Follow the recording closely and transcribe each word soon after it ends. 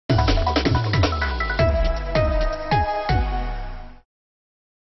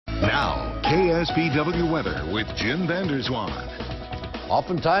KSBW weather with Jim Vanderswan.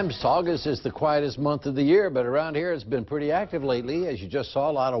 Oftentimes, August is the quietest month of the year, but around here it's been pretty active lately. As you just saw,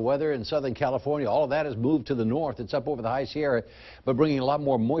 a lot of weather in Southern California. All of that has moved to the north. It's up over the High Sierra, but bringing a lot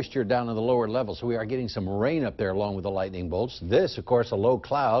more moisture down in the lower levels. So we are getting some rain up there along with the lightning bolts. This, of course, the low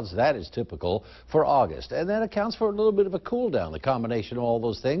clouds. That is typical for August. And that accounts for a little bit of a cool down. The combination of all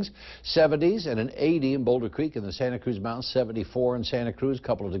those things. 70s and an 80 in Boulder Creek in the Santa Cruz Mountains. 74 in Santa Cruz, a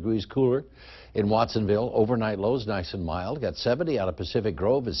couple of degrees cooler. In Watsonville, overnight lows nice and mild. Got 70 out of Pacific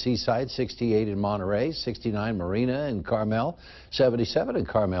Grove at Seaside, 68 in Monterey, 69 Marina in Carmel, 77 in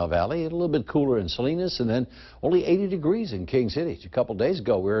Carmel Valley, a little bit cooler in Salinas, and then only 80 degrees in King City. A couple days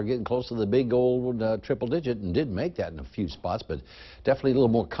ago, we were getting close to the big old triple digit and did make that in a few spots, but definitely a little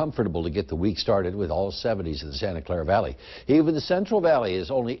more comfortable to get the week started with all 70s in the Santa Clara Valley. Even the Central Valley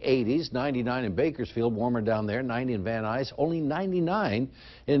is only 80s, 99 in Bakersfield, warmer down there, 90 in Van Nuys, only 99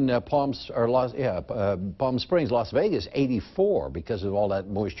 in Palm Springs, Las Vegas, 84 because of all that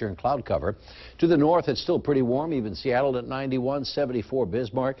moisture and cloud cover. To the north, it's still pretty warm, even Seattle at 91, 74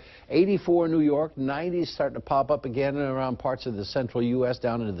 Bismarck, 84 New York, 90 starting to pop up again around parts of the central U.S.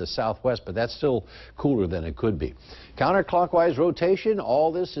 down into the southwest, but that's still cooler than it could be. Counterclockwise rotation,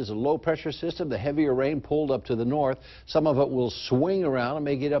 all this is a low pressure system. The heavier rain pulled up to the north. Some of it will swing around and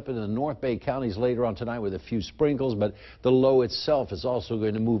may get up into the North Bay counties later on tonight with a few sprinkles, but the low itself is also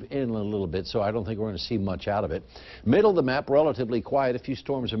going to move inland a little bit, so I don't think we're going to see much out of it. Middle of the map, relatively quiet. A few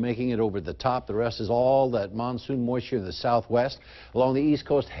storms are making it over the top. The rest is all that monsoon moisture in the southwest. Along the east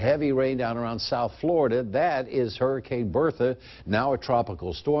coast, heavy rain down around South Florida. That is Hurricane Bertha, now a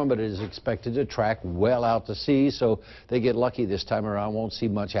tropical storm, but it is expected to track well out to sea, so they get lucky this time around. Won't see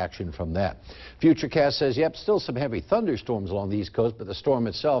much action from that. Futurecast says, yep, still some heavy thunderstorms along the east coast, but the storm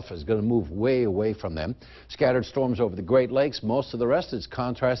itself is going to move way away from them. Scattered storms over the Great Lakes. Most of the rest is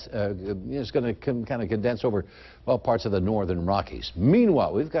contrast. It's going to kind of condense over, well, parts of the northern Rockies.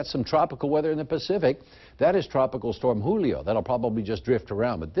 Meanwhile, we've got some tropical weather in the Pacific. That is Tropical Storm Julio. That'll probably just drift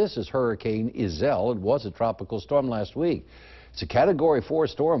around, but this is Hurricane Iselle. It was a tropical storm last week. It's a Category 4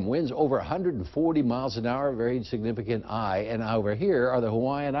 storm, winds over 140 miles an hour, very significant eye. And over here are the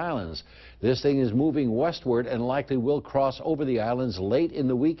Hawaiian Islands. This thing is moving westward and likely will cross over the islands late in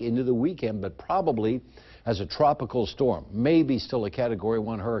the week into the weekend, but probably as a tropical storm. Maybe still a Category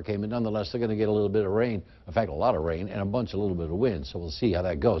 1 hurricane, but nonetheless, they're going to get a little bit of rain. In fact, a lot of rain and a little bit of wind, so we'll see how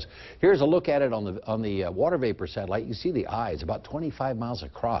that goes. Here's a look at it on the water vapor satellite. You see the eye. It's about 25 miles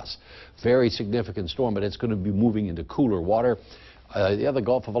across. Very significant storm, but it's going to be moving into cooler water. The other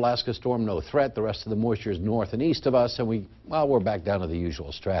Gulf of Alaska storm, no threat. The rest of the moisture is north and east of us, and we're back down to the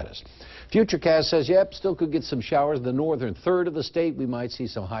usual stratus. Futurecast says, yep, still could get some showers in the northern third of the state. We might see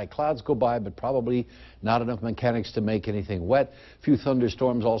some high clouds go by, but probably not enough mechanics to make anything wet. A few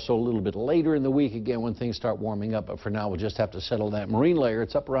thunderstorms also a little bit later in the week, again, when things start warming up. But for now, we'll just have to settle that marine layer.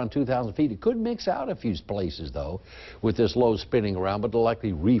 It's up around 2,000 feet. It could mix out a few places, though, with this low spinning around, but it'll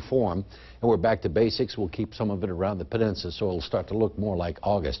likely reform. And we're back to basics. We'll keep some of it around the peninsula, so it'll start to look more like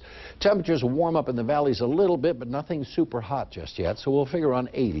August. Temperatures will warm up in the valleys a little bit, but nothing super hot just yet. So we'll figure on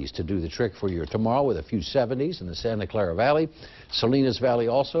 80s to do the trick for you tomorrow, with a few 70s in the Santa Clara Valley. Salinas Valley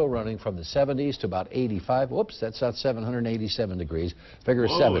also running from the 70s to about 85. Whoops, that's not 787 degrees. Figure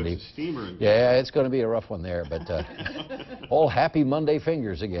 70. It's a steamer. Yeah, it's going to be a rough one there, but all happy Monday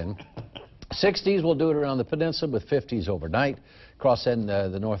fingers again. 60s, we'll do it around the peninsula with 50s overnight. Cross end,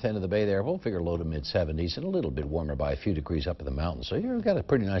 the north end of the bay there, we'll figure low to mid 70s and a little bit warmer by a few degrees up in the mountains. So you've got a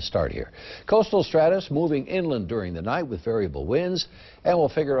pretty nice start here. Coastal stratus moving inland during the night with variable winds, and we'll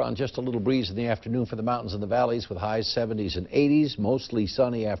figure on just a little breeze in the afternoon for the mountains and the valleys with highs 70s and 80s, mostly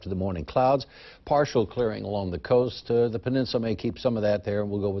sunny after the morning clouds. Partial clearing along the coast. The peninsula may keep some of that there,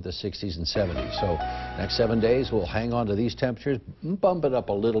 and we'll go with the 60s and 70s. So next 7 days, we'll hang on to these temperatures, bump it up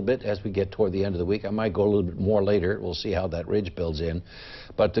a little bit as we get toward the end of the week. I might go a little bit more later. We'll see how that ridge builds in,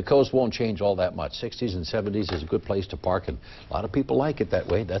 but the coast won't change all that much. 60s and 70s is a good place to park, and a lot of people like it that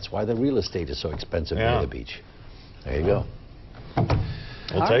way. That's why the real estate is so expensive near the beach. There you go.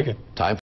 We'll take it. Time